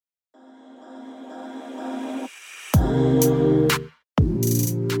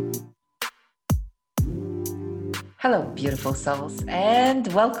beautiful souls,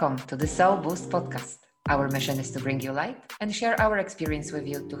 and welcome to the Soul Boost podcast. Our mission is to bring you light and share our experience with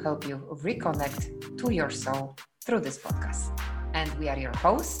you to help you reconnect to your soul through this podcast. And we are your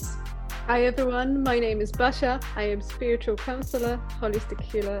hosts. Hi everyone, my name is Basha. I am spiritual counselor, holistic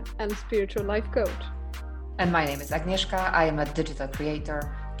healer, and spiritual life coach. And my name is Agnieszka. I am a digital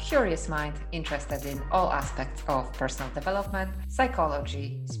creator, curious mind, interested in all aspects of personal development,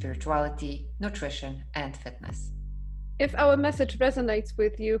 psychology, spirituality, nutrition, and fitness. If our message resonates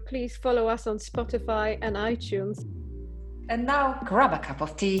with you, please follow us on Spotify and iTunes. And now grab a cup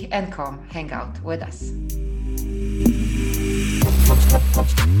of tea and come hang out with us.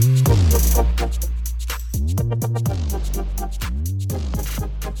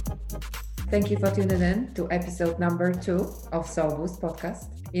 Thank you for tuning in to episode number 2 of Soul Boost podcast.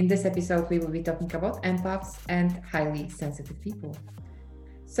 In this episode, we will be talking about empaths and highly sensitive people.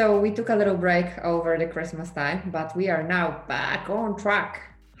 So we took a little break over the Christmas time, but we are now back on track.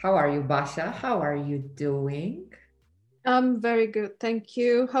 How are you, Basha? How are you doing? I'm very good, thank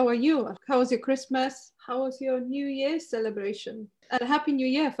you. How are you? How was your Christmas? How was your New Year's celebration? And Happy New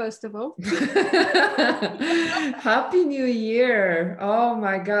Year, first of all. Happy New Year. Oh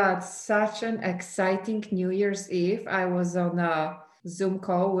my God, such an exciting New Year's Eve. I was on a Zoom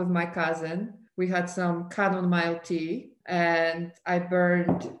call with my cousin. We had some chamomile tea and I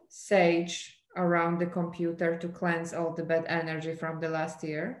burned sage around the computer to cleanse all the bad energy from the last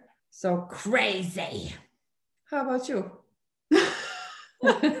year. So crazy. How about you?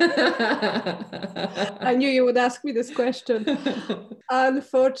 I knew you would ask me this question.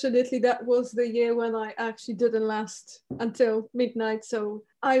 Unfortunately, that was the year when I actually didn't last until midnight. So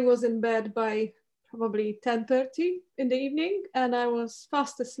I was in bed by probably 10:30 in the evening and I was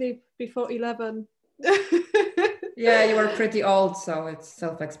fast asleep before 11. Yeah, you were pretty old, so it's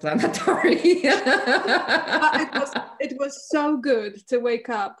self-explanatory. But it was so good to wake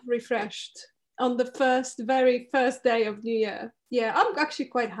up refreshed on the very first day of New Year. Yeah, I'm actually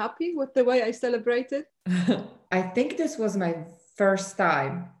quite happy with the way I celebrated. I think this was my first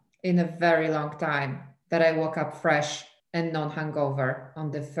time in a very long time that I woke up fresh and non-hungover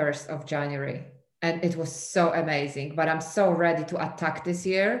on the 1st of January. And it was so amazing, but I'm so ready to attack this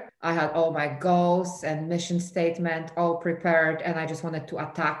year. I had all my goals and mission statement all prepared, and I just wanted to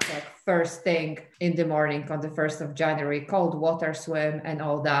attack like first thing in the morning on the 1st of January, cold water swim and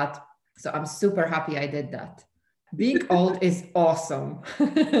all that. So I'm super happy I did that. Being old is awesome.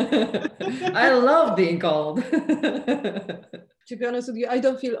 I love being old. To be honest with you, I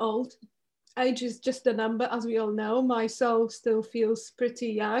don't feel old. Age is just a number, as we all know. My soul still feels pretty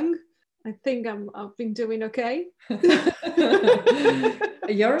young. I think I've been doing okay.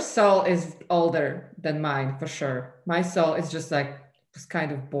 Your soul is older than mine, for sure. My soul is just like, was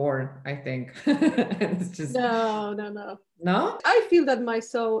kind of born, I think. It's just... No. No? I feel that my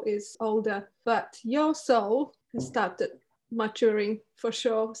soul is older, but your soul has started maturing for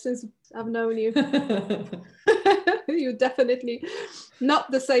sure since I've known you. You're definitely not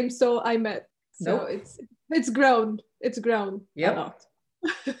the same soul I met. So Nope. it's grown. It's grown Yep. a lot.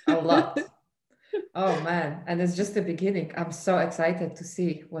 A lot. Oh man. And it's just the beginning. I'm so excited to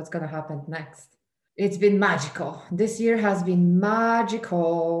see what's going to happen next. It's been magical. This year has been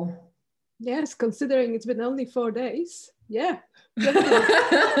magical. Yes, considering it's been only 4 days. Yeah. I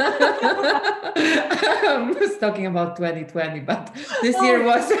was talking about 2020, but this year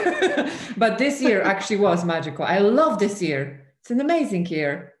was, but this year actually was magical. I love this year. It's an amazing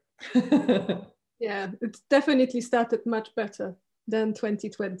year. Yeah, it's definitely started much better than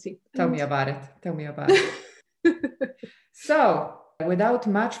 2020. Tell me about it. So, without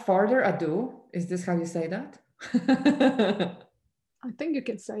much further ado, is this how you say that? I think you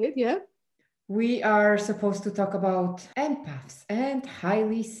can say it, yeah. We are supposed to talk about empaths and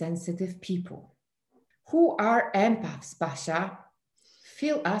highly sensitive people. Who are empaths, Basha?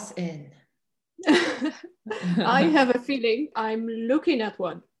 Fill us in. I have a feeling I'm looking at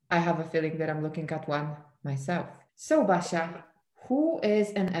one. I have a feeling that I'm looking at one myself. So, Basha, who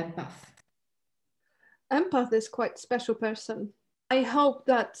is an empath? Empath is quite a special person. I hope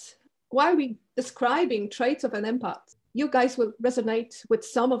that while we describing traits of an empath, you guys will resonate with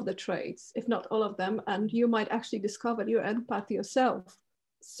some of the traits, if not all of them, and you might actually discover your empath yourself.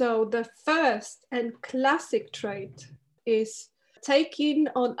 So the first and classic trait is taking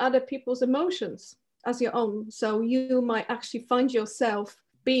on other people's emotions as your own. So you might actually find yourself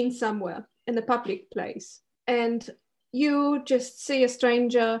being somewhere in a public place and you just see a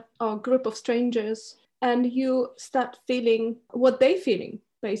stranger or a group of strangers and you start feeling what they're feeling,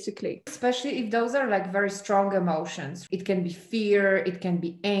 basically. Especially if those are like very strong emotions. It can be fear, it can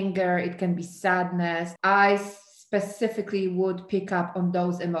be anger, it can be sadness. I specifically would pick up on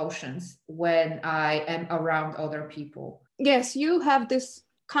those emotions when I am around other people. Yes, you have this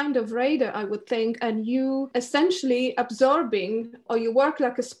kind of radar, I would think, and you essentially absorbing, or you work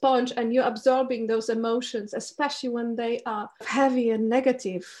like a sponge and you're absorbing those emotions, especially when they are heavy and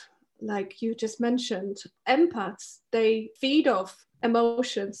negative, like you just mentioned. Empaths, they feed off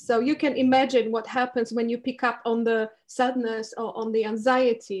emotions. So you can imagine what happens when you pick up on the sadness or on the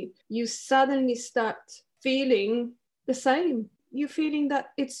anxiety. You suddenly start feeling the same. You're feeling that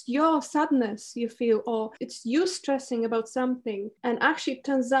it's your sadness you feel, or it's you stressing about something. And actually it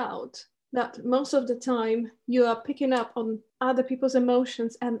turns out that most of the time you are picking up on other people's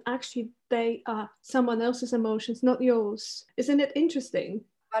emotions, and actually they are someone else's emotions, not yours. Isn't it interesting?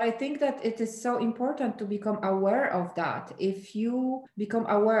 But I think that it is so important to become aware of that. If you become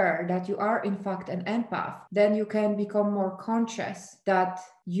aware that you are, in fact, an empath, then you can become more conscious that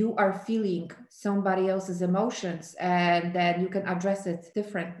you are feeling somebody else's emotions, and then you can address it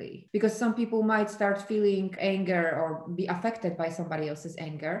differently. Because some people might start feeling anger or be affected by somebody else's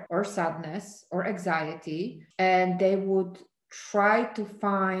anger or sadness or anxiety, and they would try to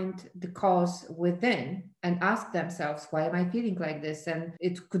find the cause within and ask themselves, why am I feeling like this? And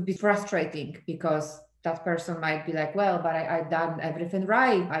it could be frustrating because that person might be like, well, but I've done everything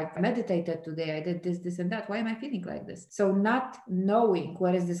right. I meditated today. I did this, and that. Why am I feeling like this? So not knowing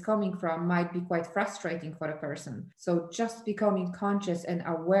where is this coming from might be quite frustrating for a person. So just becoming conscious and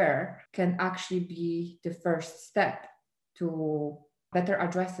aware can actually be the first step to better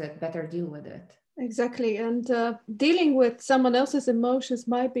address it, better deal with it. Exactly. And dealing with someone else's emotions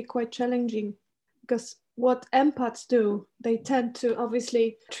might be quite challenging, because what empaths do, they tend to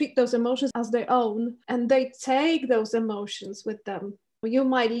obviously treat those emotions as their own, and they take those emotions with them. You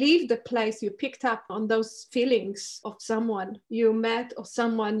might leave the place you picked up on those feelings of someone you met or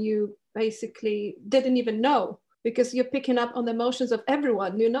someone you basically didn't even know, because you're picking up on the emotions of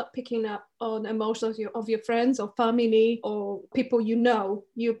everyone. You're not picking up on emotions of your friends or family or people you know.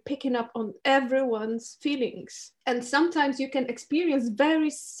 You're picking up on everyone's feelings. And sometimes you can experience very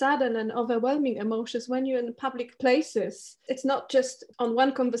sudden and overwhelming emotions when you're in public places. It's not just on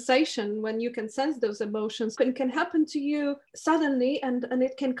one conversation when you can sense those emotions. It can happen to you suddenly, and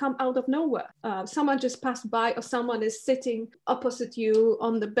it can come out of nowhere. Someone just passed by, or someone is sitting opposite you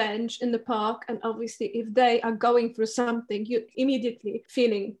on the bench in the park, and obviously if they are going through something, you immediately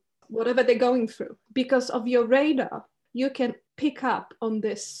feeling whatever they're going through. Because of your radar, you can pick up on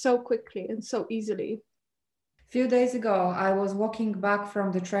this so quickly and so easily. Few days ago, I was walking back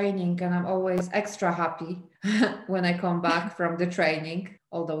from the training, and I'm always extra happy when I come back from the training,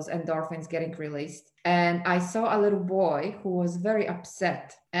 all those endorphins getting released. And I saw a little boy who was very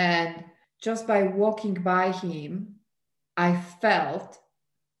upset. And just by walking by him, I felt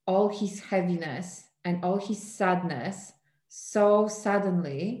all his heaviness and all his sadness so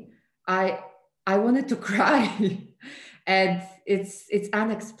suddenly. I wanted to cry. And it's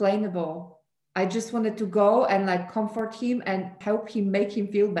unexplainable. I just wanted to go and like comfort him and help him, make him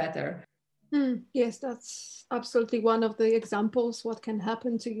feel better. Yes, that's absolutely one of the examples what can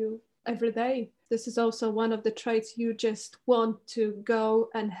happen to you every day. This is also one of the traits. You just want to go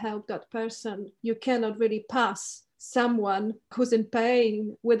and help that person. You cannot really pass someone who's in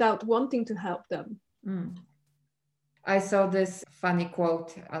pain without wanting to help them. I saw this funny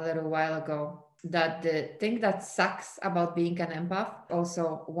quote a little while ago, that the thing that sucks about being an empath,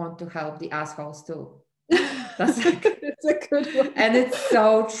 also want to help the assholes too. That's like, it's a good one. And it's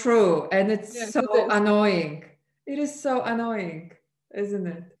so true. And it's Yes, so it is. annoying. It is so annoying, isn't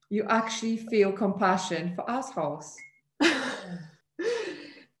it? You actually feel compassion for assholes.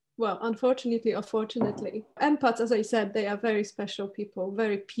 Well, unfortunately or fortunately, empaths, as I said, they are very special people,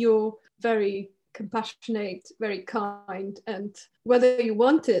 very pure, very compassionate, very kind. And whether you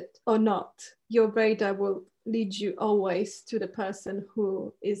want it or not, your radar will lead you always to the person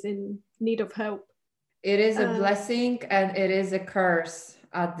who is in need of help. It is a blessing and it is a curse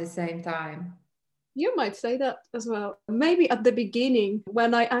at the same time. You might say that as well. Maybe at the beginning,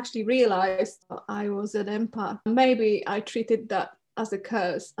 when I actually realized I was an empath, maybe I treated that as a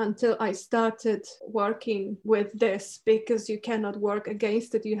curse until I started working with this, because you cannot work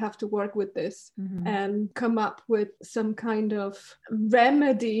against it. You have to work with this and come up with some kind of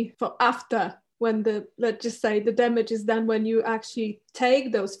remedy for after, when let's just say the damage is done, when you actually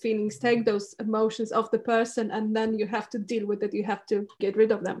take those feelings, take those emotions of the person, and then you have to deal with it. You have to get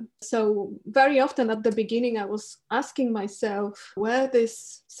rid of them. So very often at the beginning, I was asking myself where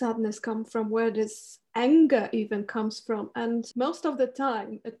this sadness comes from, where this anger even comes from. And most of the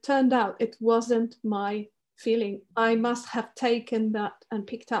time, it turned out it wasn't my feeling. I must have taken that and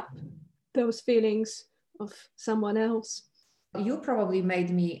picked up those feelings of someone else. You probably made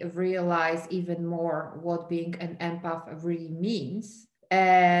me realize even more what being an empath really means.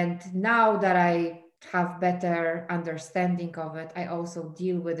 And now that I have better understanding of it, I also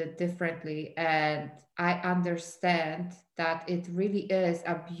deal with it differently. And I understand that it really is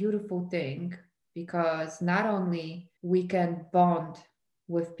a beautiful thing, because not only we can bond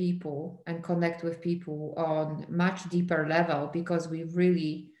with people and connect with people on much deeper level, because we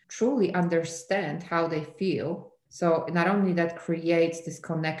really truly understand how they feel. So not only that creates this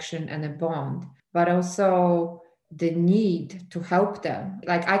connection and a bond, but also the need to help them.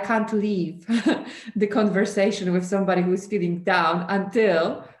 Like, I can't leave the conversation with somebody who's feeling down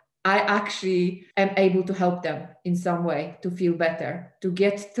until I actually am able to help them in some way to feel better, to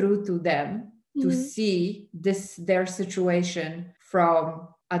get through to them, to see their situation from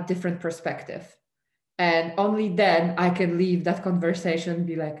a different perspective. And only then I can leave that conversation and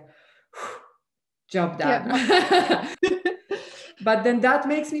be like, job done. Yeah. But then that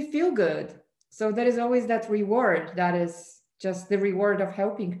makes me feel good. So there is always that reward, that is just the reward of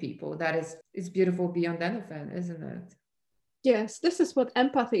helping people. That is beautiful beyond anything, isn't it? Yes, this is what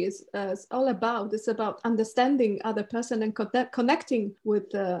empathy is all about. It's about understanding other person and connecting with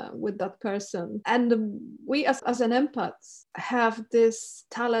that person. And we as an empath have this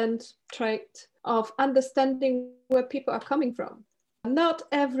talent trait of understanding where people are coming from. Not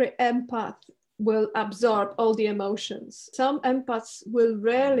every empath will absorb all the emotions. Some empaths will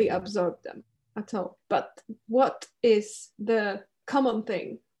rarely absorb them at all. But what is the common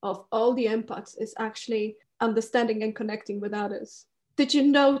thing of all the empaths is actually understanding and connecting with others. Did you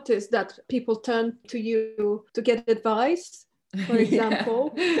notice that people turn to you to get advice, for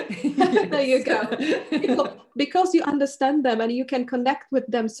example? Yeah. There you go. Because you understand them and you can connect with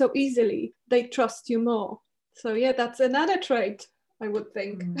them so easily, they trust you more. So yeah, that's another trait, I would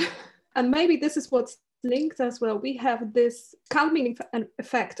think. And maybe this is what's linked as well. We have this calming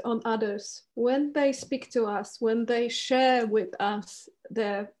effect on others. When they speak to us, when they share with us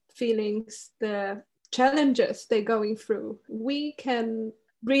their feelings, their challenges they're going through, we can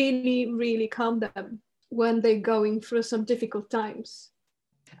really, really calm them when they're going through some difficult times.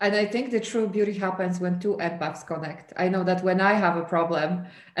 And I think the true beauty happens when two empaths connect. I know that when I have a problem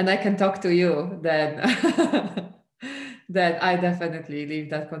and I can talk to you, then then I definitely leave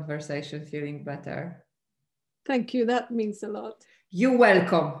that conversation feeling better. Thank you. That means a lot. You're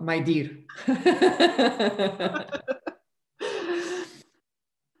welcome, my dear.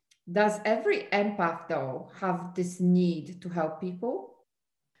 Does every empath, though, have this need to help people?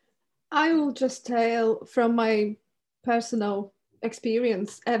 I will just tell from my personal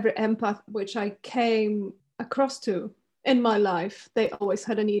experience, every empath which I came across to in my life, they always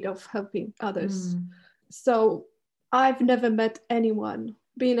had a need of helping others. So I've never met anyone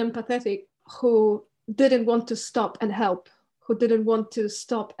being empathetic who didn't want to stop and help, who didn't want to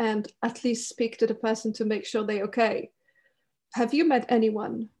stop and at least speak to the person to make sure they're okay. Have you met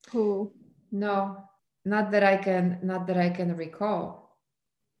anyone who? No, not that I can recall.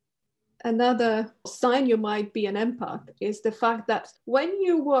 Another sign you might be an empath is the fact that when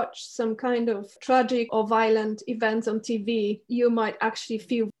you watch some kind of tragic or violent events on TV, you might actually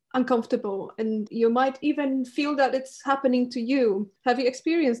feel uncomfortable and you might even feel that it's happening to you. Have you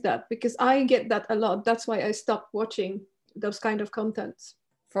experienced that? Because I get that a lot. That's why I stopped watching those kind of contents.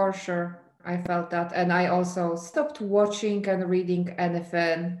 For sure. I felt that. And I also stopped watching and reading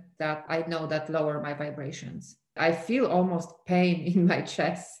anything that I know that lower my vibrations. I feel almost pain in my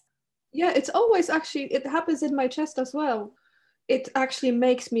chest. Yeah, it's always actually, it happens in my chest as well. It actually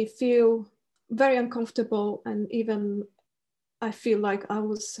makes me feel very uncomfortable and even I feel like I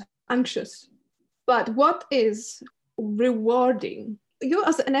was anxious. But what is rewarding? You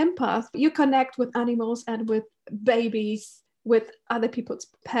as an empath, you connect with animals and with babies, with other people's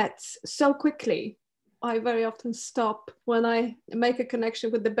pets so quickly. I very often stop when I make a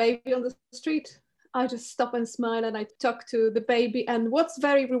connection with the baby on the street. I just stop and smile and I talk to the baby. And what's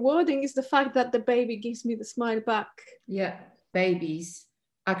very rewarding is the fact that the baby gives me the smile back. Yeah, babies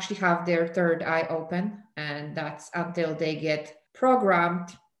actually have their third eye open, and that's until they get programmed.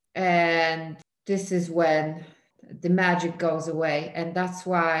 And this is when the magic goes away. And that's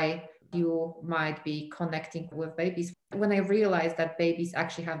why you might be connecting with babies. When I realized that babies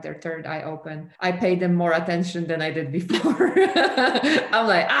actually have their third eye open, I paid them more attention than I did before. I'm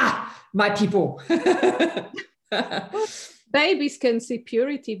like, my people. Babies can see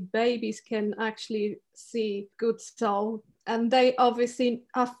purity. Babies can actually see good soul. And they obviously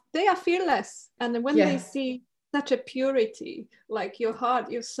they are fearless. And when they see such a purity, like your heart,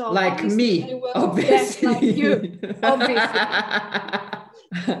 your soul. Like me, obviously. Yes, like you, obviously.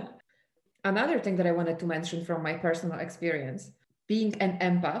 Another thing that I wanted to mention from my personal experience, being an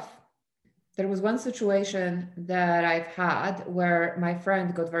empath, there was one situation that I've had where my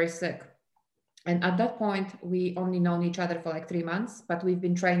friend got very sick. And at that point, we only known each other for like 3 months, but we've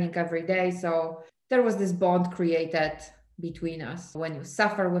been training every day. So there was this bond created between us. When you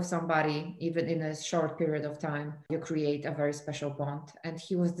suffer with somebody, even in a short period of time, you create a very special bond. And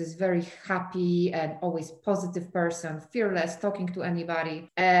he was this very happy and always positive person, fearless, talking to anybody.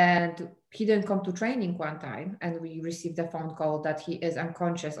 And he didn't come to training one time, and we received a phone call that he is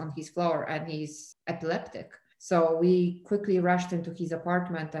unconscious on his floor and he's epileptic. So we quickly rushed into his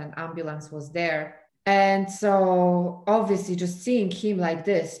apartment and ambulance was there. And so obviously just seeing him like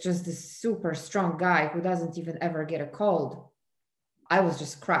this, just this super strong guy who doesn't even ever get a cold, I was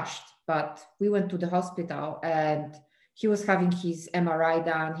just crushed. But we went to the hospital and he was having his MRI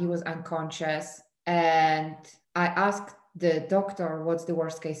done. He was unconscious. And I asked the doctor, what's the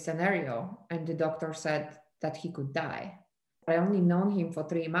worst case scenario? And the doctor said that he could die. I only known him for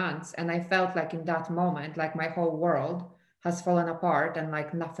 3 months, and I felt like in that moment, like my whole world has fallen apart and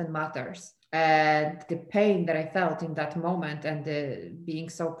like nothing matters. And the pain that I felt in that moment and the being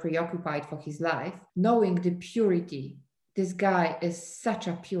so preoccupied for his life, knowing the purity, this guy is such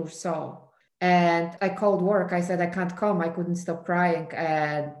a pure soul. And I called work. I said, I can't come. I couldn't stop crying.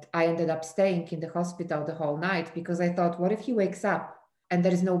 And I ended up staying in the hospital the whole night because I thought, what if he wakes up and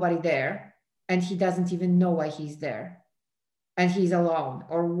there is nobody there and he doesn't even know why he's there? And he's alone,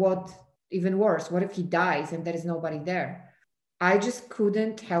 or what, even worse, what if he dies and there is nobody there? I just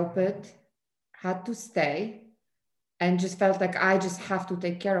couldn't help it, had to stay, and just felt like I just have to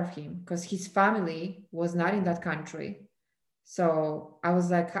take care of him because his family was not in that country. So I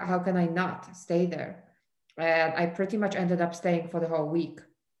was like, how can I not stay there? And I pretty much ended up staying for the whole week.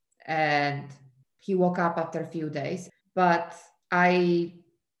 And he woke up after a few days, but I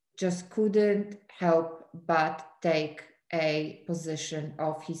just couldn't help but take a position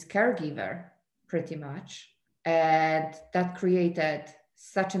of his caregiver, pretty much. And that created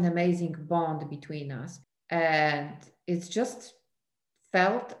such an amazing bond between us. And it's just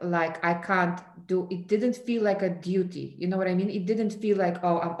felt like I can't do it, didn't feel like a duty. You know what I mean? It didn't feel like,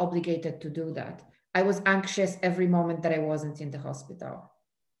 oh, I'm obligated to do that. I was anxious every moment that I wasn't in the hospital.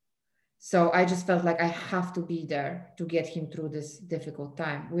 So I just felt like I have to be there to get him through this difficult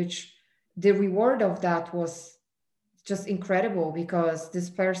time, which the reward of that was just incredible because this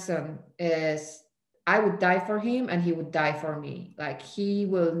person is, I would die for him and he would die for me. Like he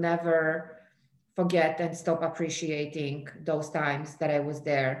will never forget and stop appreciating those times that I was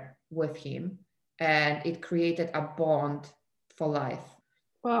there with him. And it created a bond for life.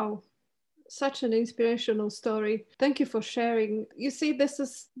 Wow. Such an inspirational story. Thank you for sharing. You see, this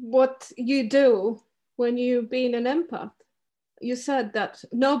is what you do when you being an empath. You said that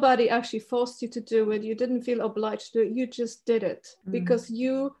nobody actually forced you to do it. You didn't feel obliged to do it. You just did it because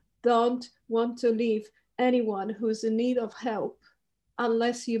you don't want to leave anyone who's in need of help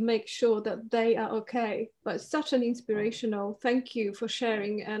unless you make sure that they are okay. But it's such an inspirational. Thank you for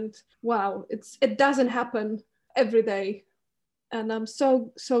sharing. And wow, it doesn't happen every day. And I'm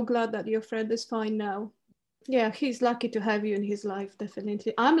so glad that your friend is fine now. Yeah, he's lucky to have you in his life,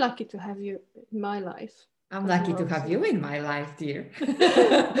 definitely. I'm lucky to have you in my life. I'm lucky to have you in my life, dear.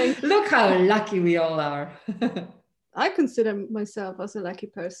 Look how lucky we all are. I consider myself as a lucky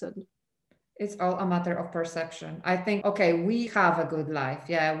person. It's all a matter of perception. I think, okay, we have a good life.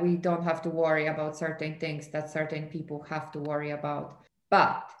 Yeah, we don't have to worry about certain things that certain people have to worry about.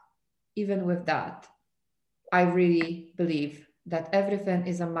 But even with that, I really believe that everything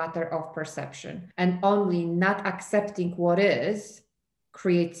is a matter of perception, and only not accepting what is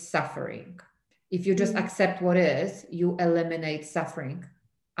creates suffering. If you just accept what is, you eliminate suffering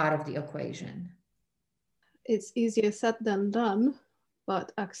out of the equation. It's easier said than done,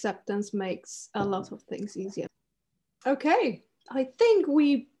 but acceptance makes a lot of things easier. Okay, I think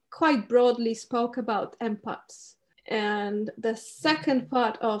we quite broadly spoke about empaths. And the second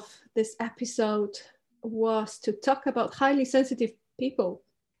part of this episode was to talk about highly sensitive people.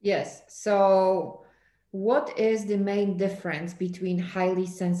 Yes. So, what is the main difference between highly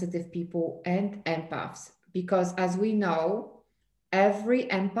sensitive people and empaths? Because as we know, every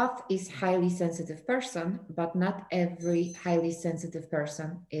empath is highly sensitive person, but not every highly sensitive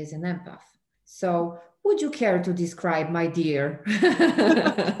person is an empath. So, would you care to describe, my dear?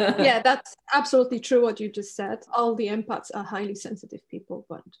 Yeah, that's absolutely true what you just said. All the empaths are highly sensitive people,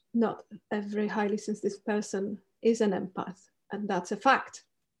 but not every highly sensitive person is an empath. And that's a fact.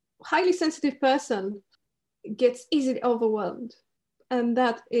 Highly sensitive person gets easily overwhelmed. And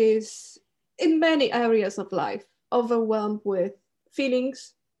that is in many areas of life, overwhelmed with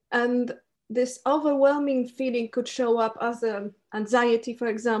feelings. And this overwhelming feeling could show up as anxiety, for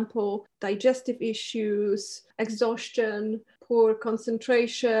example, digestive issues, exhaustion, poor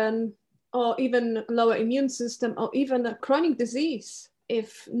concentration, or even lower immune system, or even a chronic disease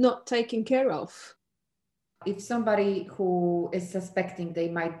if not taken care of. If somebody who is suspecting they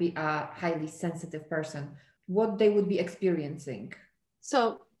might be a highly sensitive person, what they would be experiencing?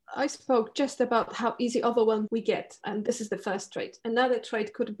 So I spoke just about how easy overwhelmed we get, and this is the first trait. Another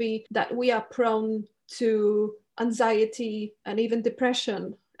trait could be that we are prone to anxiety and even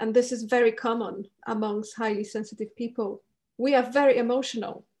depression, and this is very common amongst highly sensitive people. We are very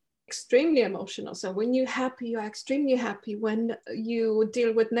emotional, extremely emotional. So when you're happy, you are extremely happy. When you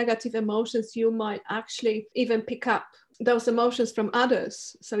deal with negative emotions, you might actually even pick up those emotions from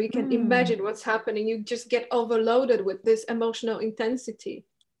others. So you can imagine what's happening. You just get overloaded with this emotional intensity.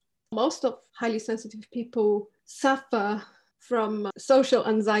 Most of highly sensitive people suffer from social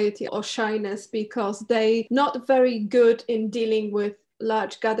anxiety or shyness because they're not very good in dealing with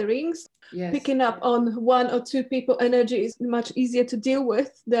large gatherings. Yes. Picking up on one or two people energy is much easier to deal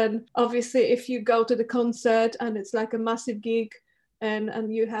with than obviously if you go to the concert and it's like a massive gig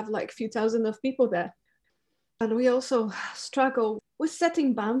and you have like a few thousand of people there. And we also struggle with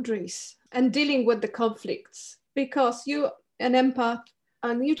setting boundaries and dealing with the conflicts because you're an empath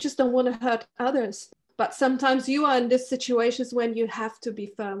and you just don't want to hurt others. But sometimes you are in these situations when you have to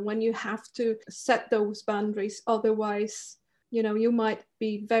be firm, when you have to set those boundaries. Otherwise, you might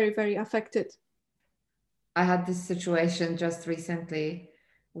be very, very affected. I had this situation just recently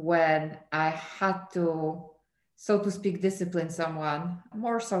when I had to, so to speak, discipline someone,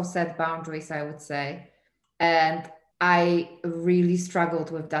 more so set boundaries, I would say. And I really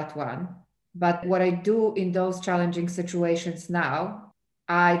struggled with that one. But what I do in those challenging situations now,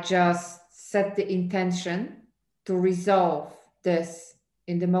 I just set the intention to resolve this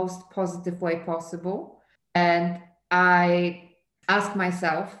in the most positive way possible. And I ask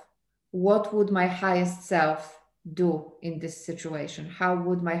myself, what would my highest self do in this situation? How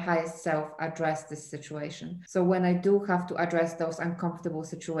would my highest self address this situation? So when I do have to address those uncomfortable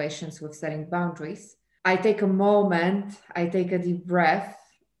situations with setting boundaries, I take a moment, I take a deep breath,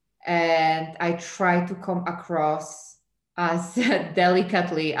 and I try to come across as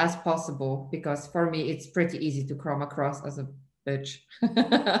delicately as possible, because for me, it's pretty easy to come across as a bitch.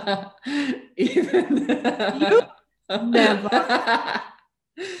 Even you never.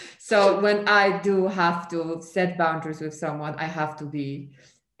 So when I do have to set boundaries with someone, I have to be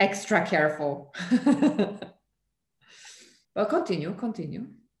extra careful. Well, continue.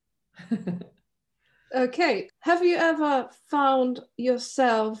 Okay. Have you ever found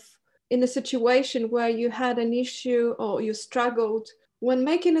yourself in a situation where you had an issue or you struggled when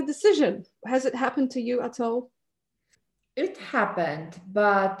making a decision? Has it happened to you at all? It happened,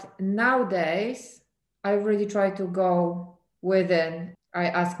 but nowadays I really try to go within. I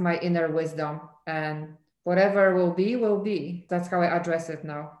ask my inner wisdom, and whatever will be, will be. That's how I address it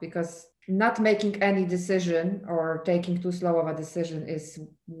now, because not making any decision or taking too slow of a decision is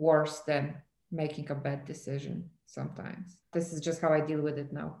worse than making a bad decision sometimes. This is just how I deal with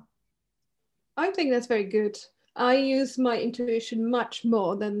it now. I think that's very good. I use my intuition much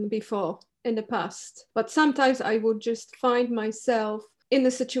more than before in the past. But sometimes I would just find myself in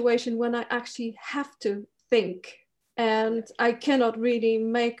a situation when I actually have to think and I cannot really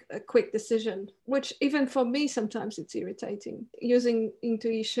make a quick decision, which even for me, sometimes it's irritating. Using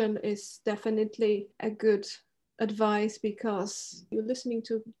intuition is definitely a good advice because you're listening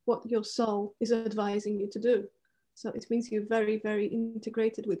to what your soul is advising you to do. So it means you're very, very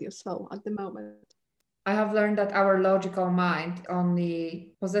integrated with your soul at the moment. I have learned that our logical mind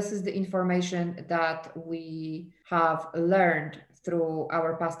only possesses the information that we have learned through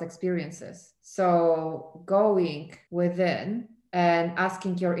our past experiences. So going within and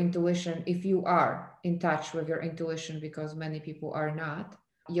asking your intuition, if you are in touch with your intuition, because many people are not,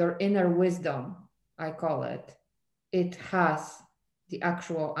 your inner wisdom, I call it, it has the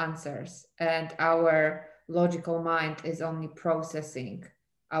actual answers, and our logical mind is only processing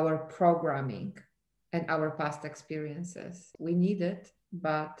our programming and our past experiences. We need it,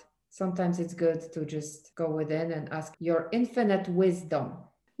 but sometimes it's good to just go within and ask your infinite wisdom.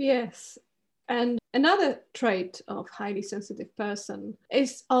 Yes. And another trait of highly sensitive person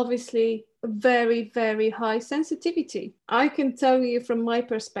is obviously very, very high sensitivity. I can tell you from my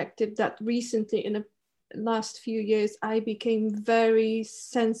perspective that recently in the last few years, I became very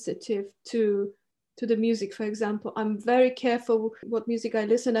sensitive to the music, for example. I'm very careful what music I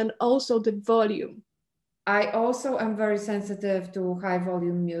listen and also the volume. I also am very sensitive to high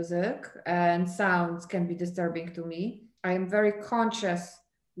volume music, and sounds can be disturbing to me. I am very conscious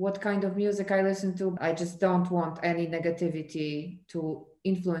what kind of music I listen to. I just don't want any negativity to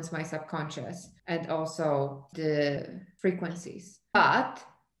influence my subconscious and also the frequencies. But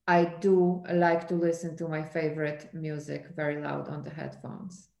I do like to listen to my favorite music very loud on the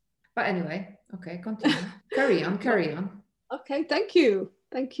headphones. But anyway, okay, continue. Carry on. Okay, thank you.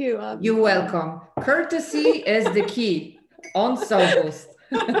 You're welcome. Courtesy is the key on Soul Boost.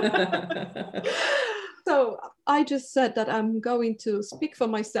 So I just said that I'm going to speak for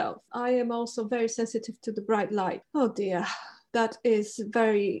myself. I am also very sensitive to the bright light. Oh dear, that is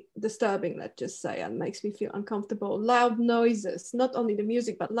very disturbing, let's just say, and makes me feel uncomfortable. Loud noises, not only the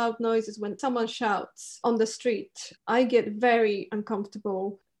music, but loud noises when someone shouts on the street. I get very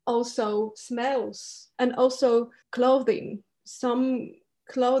uncomfortable. Also smells and also clothing. Some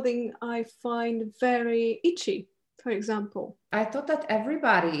clothing I find very itchy, for example. I thought that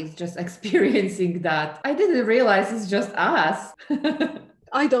everybody is just experiencing that. I didn't realize it's just us.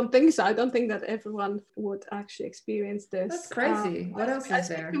 I don't think so. I don't think that everyone would actually experience this. That's crazy. What else is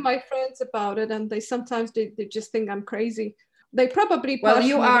there? I speak to my friends about it, and they sometimes they just think I'm crazy. They probably... Well,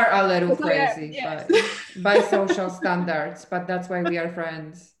 you are a little crazy, yes. But by social standards, but that's why we are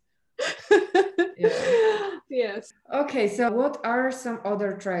friends. Yeah. Yes. Okay, so what are some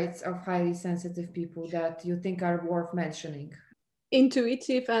other traits of highly sensitive people that you think are worth mentioning?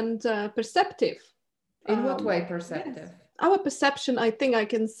 Intuitive and perceptive. In what way perceptive? Yes. Our perception, I think I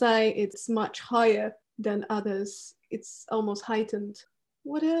can say, it's much higher than others. It's almost heightened.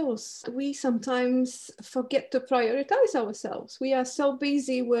 What else? We sometimes forget to prioritize ourselves. We are so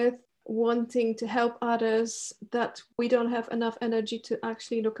busy with wanting to help others that we don't have enough energy to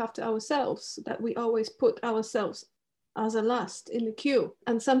actually look after ourselves, that we always put ourselves as a last in the queue.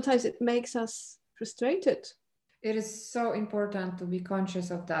 And sometimes it makes us frustrated. It is so important to be conscious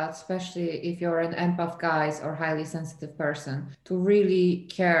of that, especially if you're an empath, guys, or highly sensitive person, to really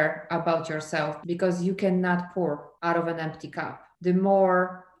care about yourself, because you cannot pour out of an empty cup. The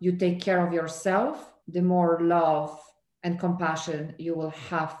more you take care of yourself, the more love and compassion you will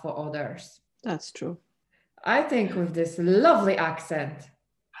have for others. That's true. I think with this lovely accent,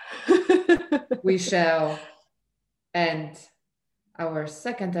 we shall end our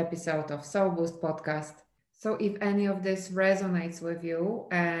second episode of Soul Boost podcast. So if any of this resonates with you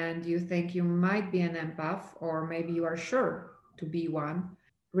and you think you might be an empath, or maybe you are sure to be one,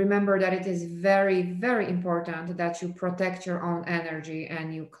 remember that it is very, very important that you protect your own energy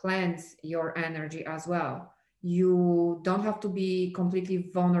and you cleanse your energy as well. You don't have to be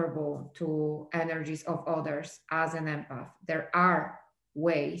completely vulnerable to energies of others as an empath. There are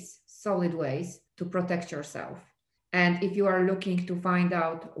ways, solid ways, to protect yourself. And if you are looking to find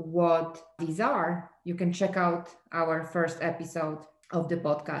out what these are, you can check out our first episode of the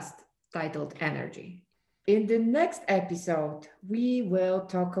podcast titled Energy. In the next episode, we will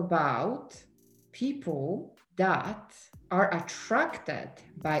talk about people that are attracted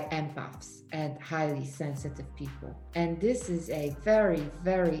by empaths and highly sensitive people. And this is a very,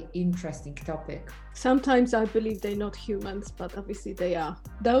 very interesting topic. Sometimes I believe they're not humans, but obviously they are.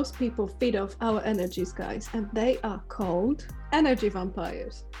 Those people feed off our energies, guys, and they are called energy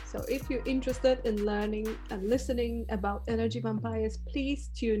vampires. So if you're interested in learning and listening about energy vampires, please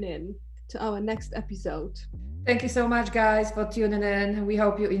tune in to our next episode. Thank you so much, guys, for tuning in. We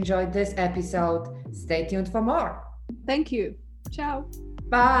hope you enjoyed this episode. Stay tuned for more. Thank you. Ciao.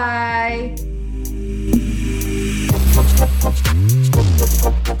 Bye.